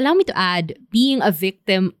 And allow me to add, being a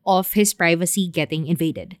victim of his privacy getting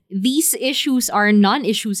invaded. These issues are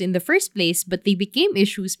non-issues in the first place, but they became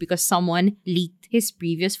issues because someone leaked his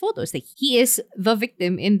previous photos. Like, he is the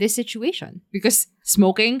victim in this situation. Because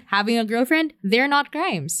smoking, having a girlfriend, they're not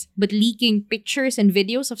crimes. But leaking pictures and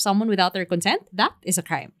videos of someone without their consent, that is a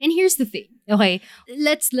crime. And here's the thing. Okay,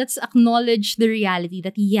 let's acknowledge the reality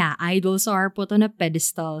that idols are put on a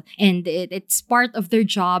pedestal and it's part of their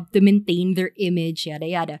job to maintain their image, yada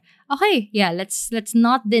yada. Okay, let's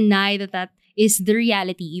not deny that is the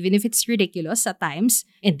reality, even if it's ridiculous at times.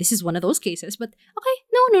 And this is one of those cases. But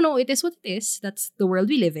okay, no, it is what it is. That's the world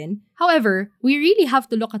we live in. However, we really have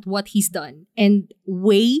to look at what he's done and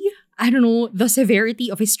weigh, the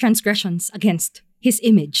severity of his transgressions against his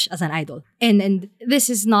image as an idol. And this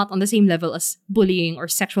is not on the same level as bullying or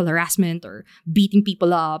sexual harassment or beating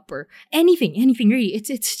people up or anything really. It's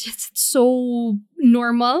just so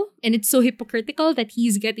normal and it's so hypocritical that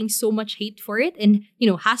he's getting so much hate for it and,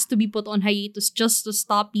 has to be put on hiatus just to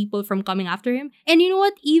stop people from coming after him. And you know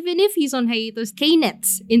what? Even if he's on hiatus,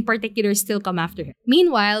 K-nets in particular still come after him.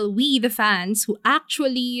 Meanwhile, we, the fans who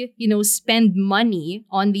actually, spend money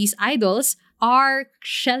on these idols, are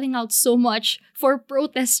shelling out so much for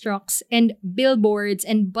protest trucks and billboards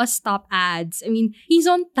and bus stop ads. I mean, he's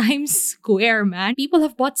on Times Square, man. People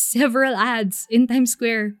have bought several ads in Times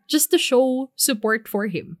Square just to show support for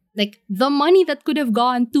him. Like, the money that could have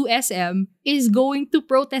gone to SM is going to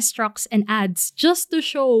protest trucks and ads just to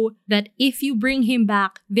show that if you bring him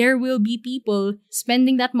back, there will be people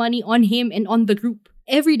spending that money on him and on the group.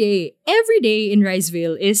 Every day in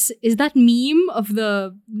RIIZEville is that meme of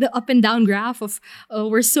the up and down graph of, oh,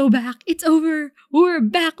 we're so back, it's over, we're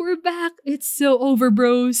back, it's so over,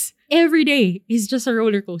 bros. Every day is just a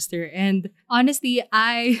roller coaster. And honestly,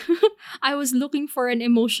 I was looking for an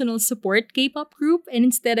emotional support K-pop group and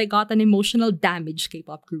instead I got an emotional damage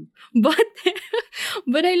K-pop group. But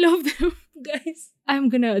I love them, guys. I'm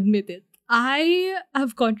gonna admit it. I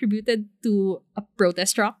have contributed to a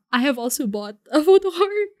protest truck. I have also bought a photo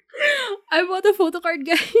card. I bought a photo card,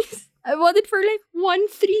 guys. I bought it for like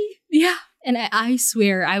 1-3. Yeah. And I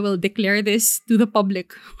swear I will declare this to the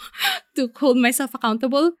public to hold myself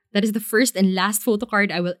accountable. That is the first and last photo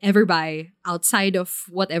card I will ever buy outside of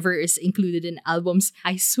whatever is included in albums.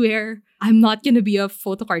 I swear I'm not gonna be a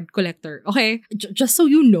photo card collector, okay? Just so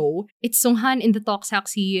you know, it's Sunghan in the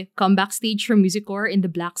Toxaxi comeback stage from Music Core in the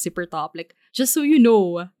black zipper top. Like, just so you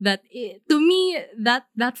know that to me,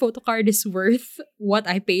 that photo card is worth what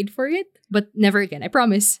I paid for it. But never again. I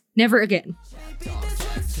promise. Never again.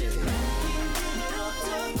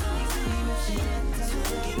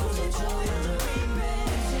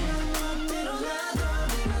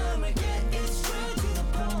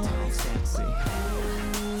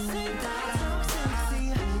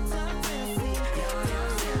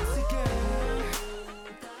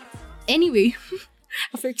 Anyway,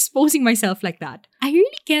 after exposing myself like that, I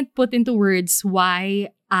really can't put into words why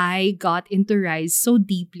I got into RIIZE so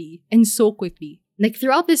deeply and so quickly. Like,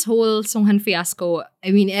 throughout this whole Sunghan fiasco,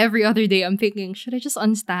 I mean, every other day I'm thinking, should I just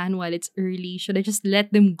unstan while it's early? Should I just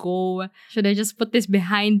let them go? Should I just put this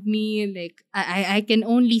behind me? Like, I can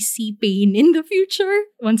only see pain in the future.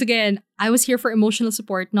 Once again, I was here for emotional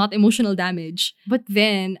support, not emotional damage. But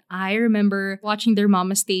then I remember watching their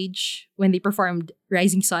mama stage when they performed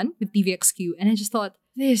Rising Sun with TVXQ. And I just thought,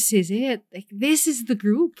 this is it. Like, this is the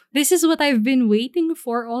group. This is what I've been waiting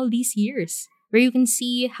for all these years. Where you can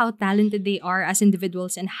see how talented they are as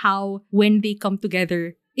individuals and how when they come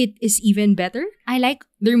together, it is even better. I like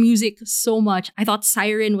their music so much. I thought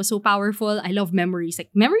Siren was so powerful. I love Memories. Like,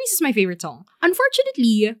 Memories is my favorite song.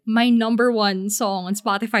 Unfortunately, my number one song on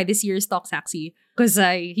Spotify this year is Toxaxi. Because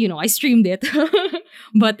I streamed it.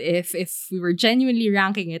 But if we were genuinely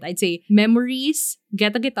ranking it, I'd say Memories,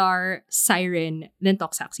 Get a Guitar, Siren, then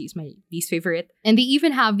Toxaxi is my least favorite. And they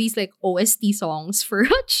even have these like OST songs for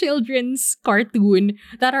a children's cartoon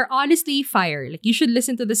that are honestly fire. Like, you should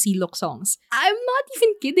listen to the C-Look songs. I'm not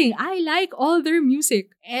even kidding. I like all their music.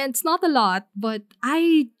 And it's not a lot, but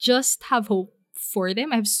I just have hope for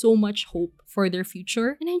them. I have so much hope for their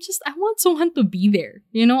future. And I want Sunghan to be there.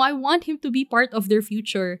 I want him to be part of their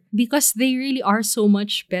future because they really are so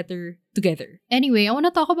much better together. Anyway, I want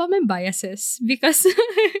to talk about my biases because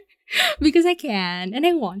because I can and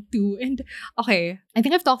I want to. And okay, I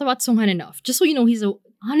think I've talked about Sunghan enough. Just so you know,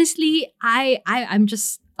 honestly, I'm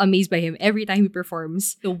just amazed by him every time he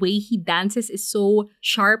performs. The way he dances is so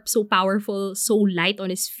sharp, so powerful, so light on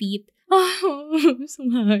his feet. Oh,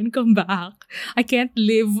 Sunghan, come back. I can't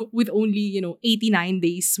live with only, 89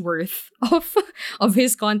 days worth of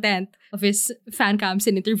his content, of his fan cams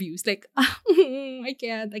and interviews. Like, I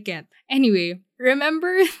can't. Anyway,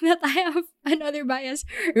 remember that I have another bias.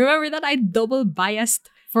 Remember that I double biased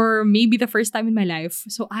for maybe the first time in my life.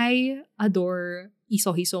 So I adore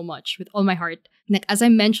Isohi so much with all my heart. Like, as I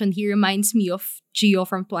mentioned, he reminds me of Gio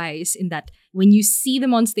from Twice in that when you see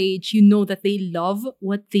them on stage, you know that they love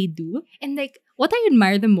what they do. And like, what I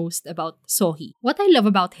admire the most about Sohee, what I love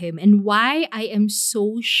about him, and why I am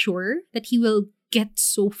so sure that he will get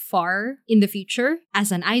so far in the future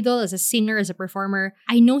as an idol, as a singer, as a performer,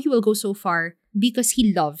 I know he will go so far because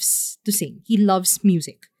he loves to sing. He loves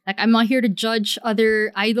music. Like, I'm not here to judge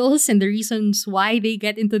other idols and the reasons why they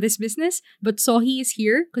get into this business, but Sohee is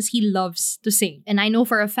here because he loves to sing. And I know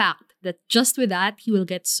for a fact that just with that, he will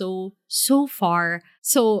get so far.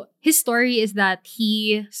 So his story is that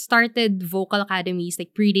he started vocal academies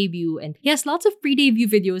like pre-debut, and he has lots of pre-debut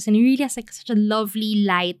videos, and he really has like such a lovely,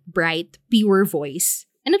 light, bright, pure voice.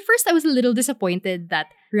 And at first, I was a little disappointed that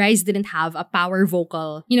RIIZE didn't have a power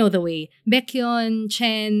vocal, the way Baekhyun,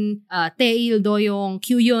 Chen, Taeil, Doyoung,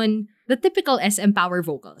 Kyuhyun, the typical SM power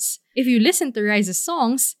vocals. If you listen to RIIZE's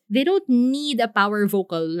songs, they don't need a power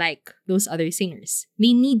vocal like those other singers.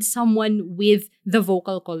 They need someone with the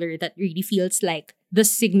vocal color that really feels like the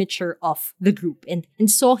signature of the group. And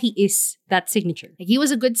Sohee is that signature. Like, he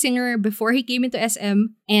was a good singer before he came into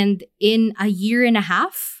SM, and in a year and a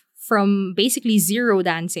half, from basically zero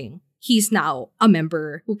dancing, he's now a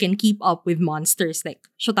member who can keep up with monsters like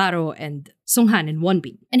Shotaro and Sunghan and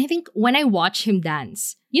Wonbin. And I think when I watch him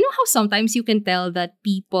dance, you know how sometimes you can tell that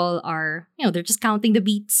people are, they're just counting the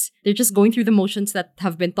beats. They're just going through the motions that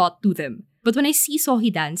have been taught to them. But when I see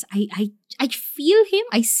Sohee dance, I feel him.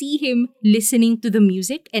 I see him listening to the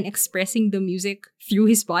music and expressing the music through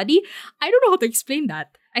his body. I don't know how to explain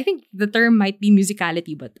that. I think the term might be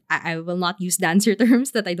musicality, but I will not use dancer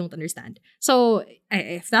terms that I don't understand. So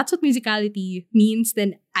if that's what musicality means,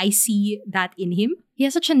 then I see that in him. He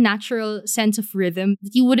has such a natural sense of rhythm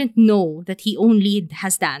that you wouldn't know that he only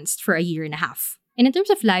has danced for a year and a half. And in terms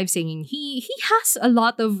of live singing, he has a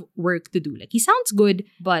lot of work to do. Like, he sounds good,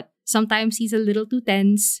 but sometimes he's a little too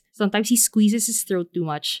tense. Sometimes he squeezes his throat too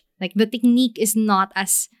much. Like, the technique is not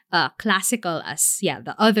as classical as,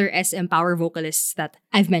 the other SM power vocalists that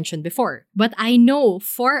I've mentioned before. But I know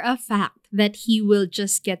for a fact that he will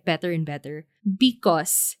just get better and better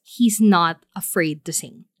because he's not afraid to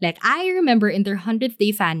sing. Like, I remember in their 100th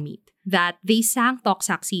day fan meet that they sang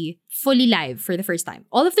Toksaksi fully live for the first time.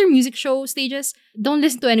 All of their music show stages, don't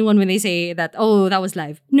listen to anyone when they say that, oh, that was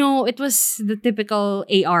live. No, it was the typical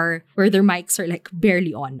AR where their mics are like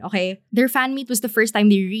barely on, okay? Their fan meet was the first time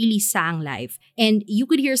they really sang live. And you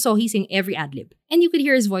could hear Sohee sing every ad-lib. And you could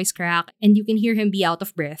hear his voice crack, and you can hear him be out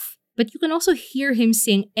of breath. But you can also hear him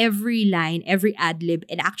sing every line, every ad-lib,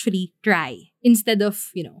 and actually try instead of,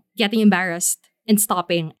 getting embarrassed and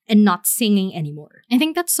stopping and not singing anymore. I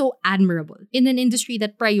think that's so admirable in an industry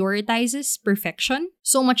that prioritizes perfection,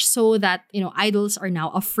 so much so that, idols are now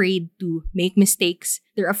afraid to make mistakes.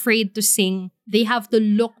 They're afraid to sing. They have to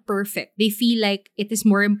look perfect. They feel like it is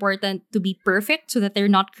more important to be perfect so that they're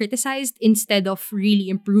not criticized instead of really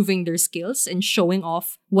improving their skills and showing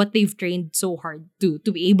off what they've trained so hard to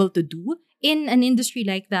be able to do. In an industry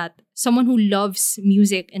like that, someone who loves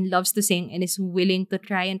music and loves to sing and is willing to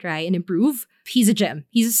try and improve, he's a gem.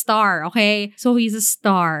 He's a star, okay? So he's a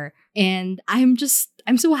star. And I'm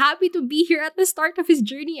so happy to be here at the start of his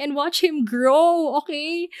journey and watch him grow,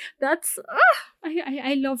 okay? That's,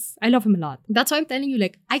 I love him a lot. That's why I'm telling you,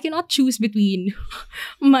 like, I cannot choose between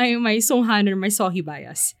my Sunghan or my Sohee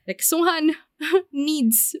bias. Like, Sunghan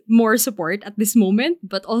needs more support at this moment,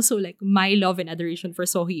 but also like my love and adoration for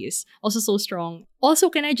Sohee is also so strong.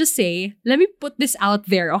 Also, can I just say, let me put this out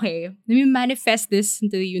there, okay? Let me manifest this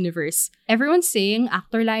into the universe. Everyone's saying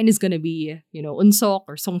actor line is gonna be, Unsok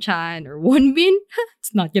or Songchan or Wonbin.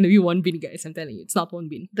 It's not gonna be Wonbin, guys. I'm telling you, it's not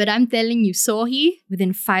Wonbin. But I'm telling you, Sohee,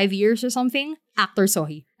 within 5 years or something, actor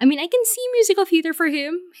Sohee. I mean, I can see musical theater for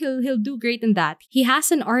him. He'll do great in that. He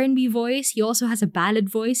has an R&B voice. He also has a ballad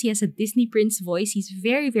voice. He has a Disney Prince voice. He's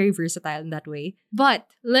very, very versatile in that way. But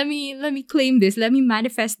let me claim this. Let me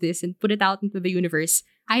manifest this and put it out into the universe.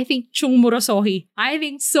 I think Chungmuro Sohee. I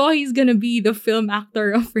think Sohee's gonna be the film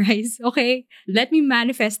actor of RIIZE, okay? Let me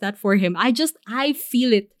manifest that for him. I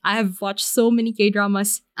feel it. I have watched so many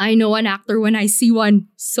K-dramas. I know an actor when I see one.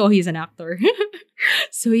 Sohee's an actor.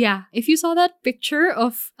 So yeah, if you saw that picture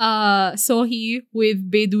of Sohee with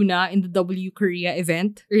Baeduna in the W Korea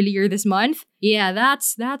event earlier this month, yeah,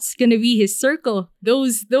 that's gonna be his circle.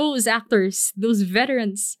 Those actors, those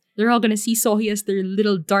veterans, they're all gonna see Sohee as their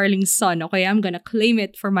little darling son. Okay, I'm gonna claim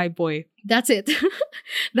it for my boy. That's it.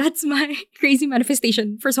 That's my crazy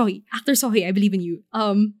manifestation for Sohee. Actor Sohee, I believe in you.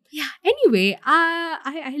 Yeah. Anyway,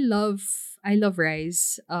 I love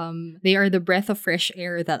RIIZE. They are the breath of fresh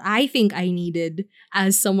air that I think I needed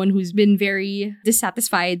as someone who's been very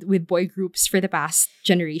dissatisfied with boy groups for the past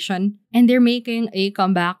generation. And they're making a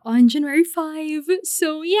comeback on January 5.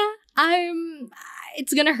 So yeah,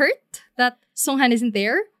 it's gonna hurt that Songhan isn't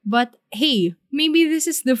there. But hey, maybe this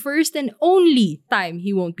is the first and only time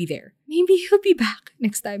he won't be there. Maybe he'll be back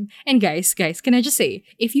next time. And guys, can I just say,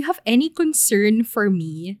 if you have any concern for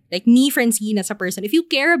me, like me, Francine, as a person, if you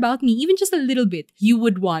care about me, even just a little bit, you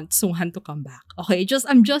would want Songhan to come back. Okay,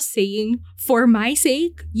 I'm just saying, for my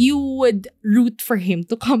sake, you would root for him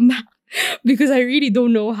to come back. Because I really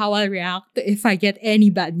don't know how I'll react if I get any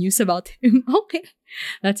bad news about him. Okay.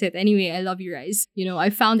 That's it. Anyway, I love you, RIIZE. You know, I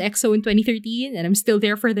found EXO in 2013 and I'm still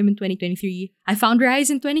there for them in 2023. I found RIIZE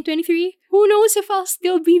in 2023. Who knows if I'll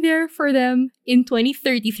still be there for them in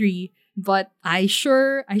 2033. But I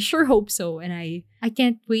sure hope so. And I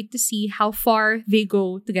can't wait to see how far they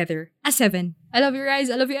go together as 7. I love you,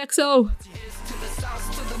 RIIZE. I love you, EXO.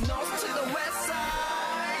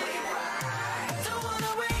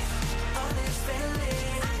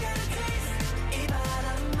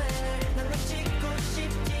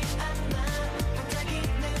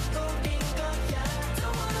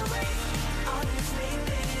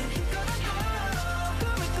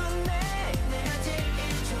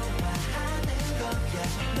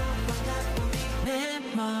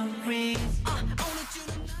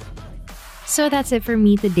 So that's it for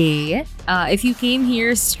me today. If you came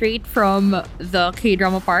here straight from the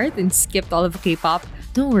K-drama part and skipped all of the K-pop,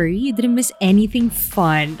 don't worry, you didn't miss anything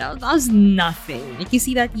fun. That was nothing. Like, you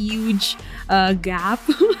see that huge gap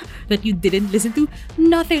that you didn't listen to?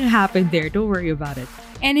 Nothing happened there. Don't worry about it.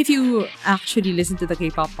 And if you actually listen to the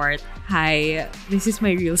K-pop part, hi, this is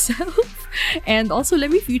my real self. And also,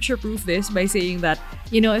 let me future-proof this by saying that,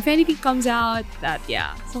 you know, if anything comes out that,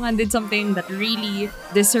 yeah, someone did something that really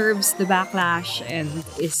deserves the backlash and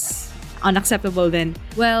is unacceptable, then,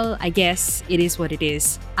 well, I guess it is what it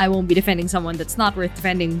is. I won't be defending someone that's not worth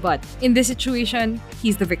defending, but in this situation,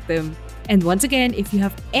 he's the victim. And once again, if you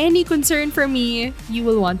have any concern for me, you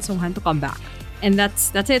will want Songhan to come back. And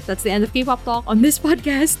that's it. That's the end of K-pop talk on this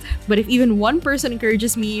podcast. But if even one person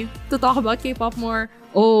encourages me to talk about K-pop more,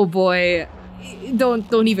 oh boy,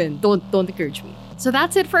 don't encourage me. So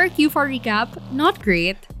that's it for our Q4 recap. Not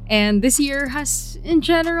great. And this year has, in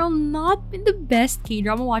general, not been the best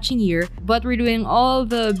K-drama watching year. But we're doing all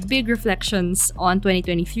the big reflections on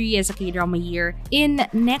 2023 as a K-drama year in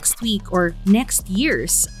next week or next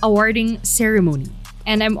year's awarding ceremony.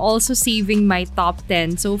 And I'm also saving my top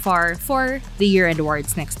 10 so far for the year-end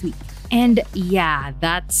awards next week. And yeah,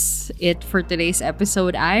 that's it for today's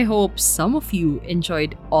episode. I hope some of you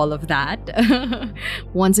enjoyed all of that.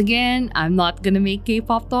 Once again, I'm not gonna make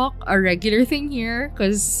K-pop talk a regular thing here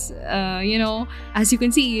because, you know, as you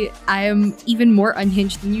can see, I am even more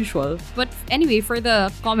unhinged than usual. But anyway, for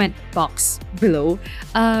the comment box below,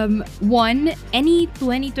 one, any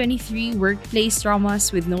 2023 workplace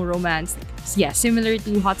dramas with no romance, yeah, similar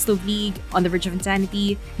to Hot Stove League, On the Verge of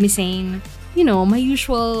Insanity, Missing, you know, my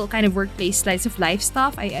usual kind of workplace slice of life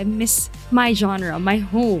stuff. I miss my genre, my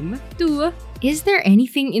home. 2, is there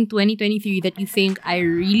anything in 2023 that you think I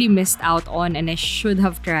really missed out on and I should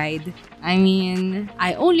have tried? I mean,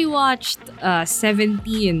 I only watched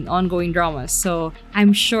 17 ongoing dramas, so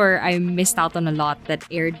I'm sure I missed out on a lot that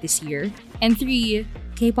aired this year. And 3,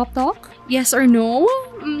 K-pop talk? Yes or no?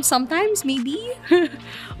 Sometimes, maybe.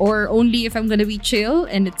 Or only if I'm gonna be chill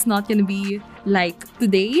and it's not gonna be like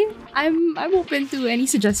today. I'm open to any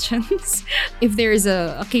suggestions if there's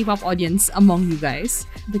a K-pop audience among you guys.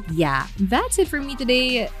 But yeah, that's it for me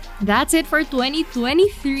today. That's it for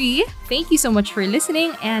 2023. Thank you so much for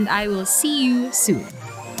listening and I will see you soon.